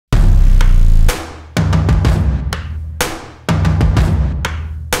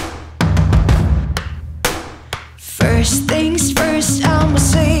First things first, I'ma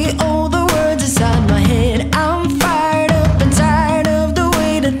say all the words inside my head. I'm fired up and tired of the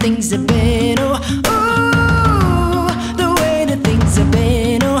way that things have been. Oh, ooh, the way that things have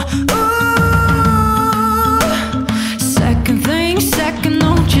been. Oh, ooh. Second thing, second,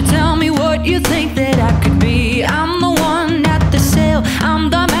 don't you tell me what you think that I could be. I'm the one at the sail, I'm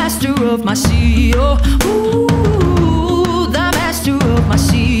the master of my sea. Oh, ooh, the master of my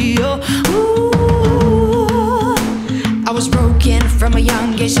sea. Oh, ooh. I was broken from a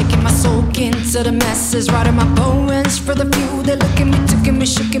young age, shaking my soul into the masses, writing my poems for the few that look at me, took at me,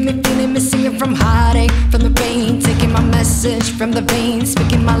 shook at me, feeling me, singing from heartache, from the pain, taking my message from the veins,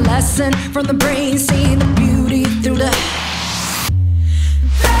 speaking my lesson from the brain, seeing the beauty through the.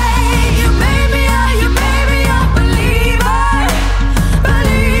 Hey, you made me a believer,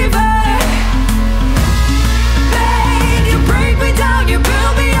 believer. Hey, you break me down, you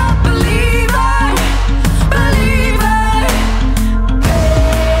build me up, believer, believer.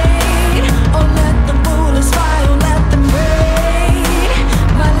 Hey, oh let the bullets fly, oh let them rain.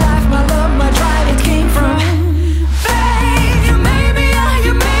 My life, my love, my drive, it came from. Hey, you made me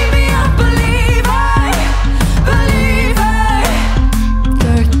a believer, believer.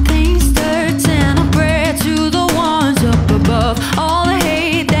 Third things third, and a prayer to the ones up above. All the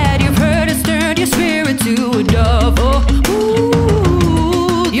hate that you've heard has turned your spirit to a dove. Oh,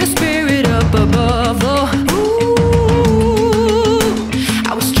 ooh, your spirit up above. Oh, ooh.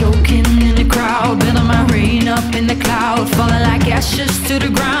 I was choking in the crowd, building my rain up in the cloud, falling like ashes to the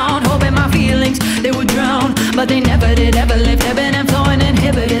ground, hoping my feelings they would drown, but they never did. Ever lived, ebbing and flowing,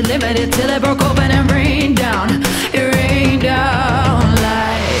 inhibited, limited, till it broke open and rained down. It rained down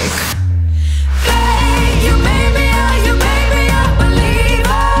like. Hey, you made me a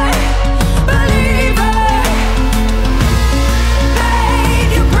believer, believer.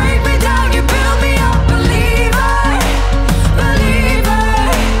 Hey, you break me down, you build me up, believer, believer.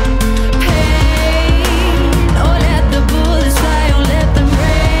 Pain, oh let the bullets fly, oh let them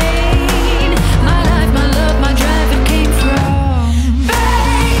rain. My life, my love, my drive, it came from.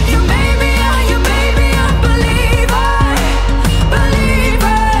 Hey, you made me a believer,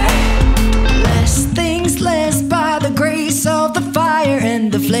 believer. Less things less by the grace of the fire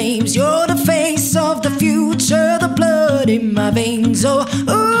and the flames. You're the face of the future, the blood in my veins. Oh,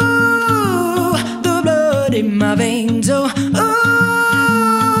 ooh, the blood in my veins. Oh, ooh.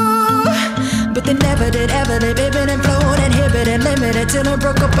 But they never did, ever did, ebbing and flowing, inhibited, limited, till it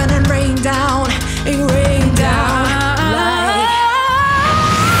broke up and it rained down. It rained down.